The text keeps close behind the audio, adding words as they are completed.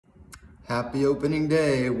Happy opening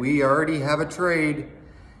day. We already have a trade.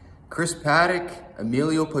 Chris Paddack,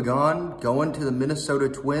 Emilio Pagan going to the Minnesota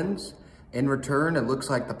Twins. In return, it looks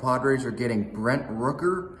like the Padres are getting Brent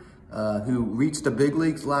Rooker, who reached the big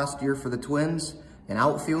leagues last year for the Twins, an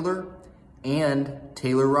outfielder, and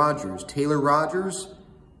Taylor Rogers. Taylor Rogers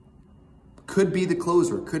could be the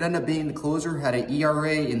closer, could end up being the closer, had an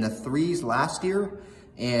ERA in the 3s last year,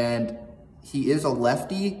 and he is a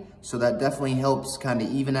lefty, so that definitely helps kind of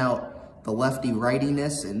even out the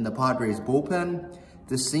lefty-rightiness in the Padres bullpen.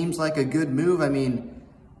 This seems like a good move. I mean,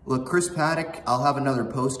 look, Chris Paddack, I'll have another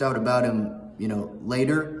post out about him,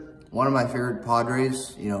 later. One of my favorite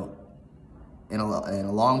Padres, in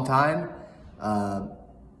a long time.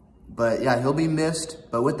 But yeah, he'll be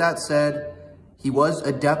missed. But with that said, he was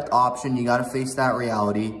a depth option. You got to face that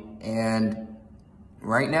reality. And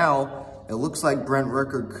right now, it looks like Brent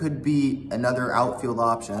Rooker could be another outfield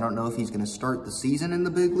option. I don't know if he's going to start the season in the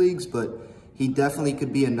big leagues, but he definitely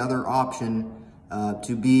could be another option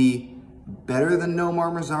to be better than Nomar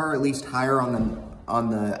Mazar, at least higher on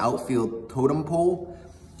the outfield totem pole,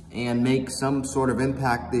 and make some sort of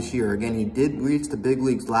impact this year. Again, he did reach the big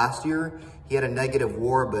leagues last year. He had a negative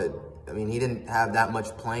WAR, but I mean, he didn't have that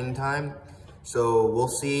much playing time. So we'll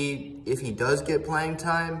see if he does get playing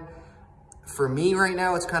time. For me right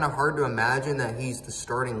now, it's kind of hard to imagine that he's the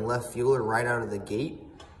starting left fielder right out of the gate,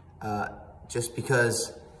 just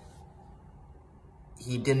because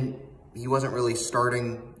he wasn't really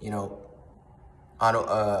starting,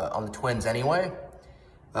 on the Twins anyway.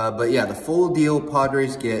 But yeah, the full deal,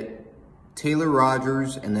 Padres get Taylor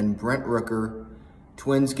Rogers and then Brent Rooker.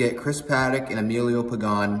 Twins get Chris Paddack and Emilio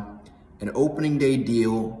Pagan. An opening day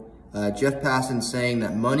deal. Jeff Passan saying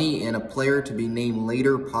that money and a player to be named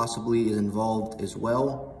later possibly is involved as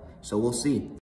well. So we'll see.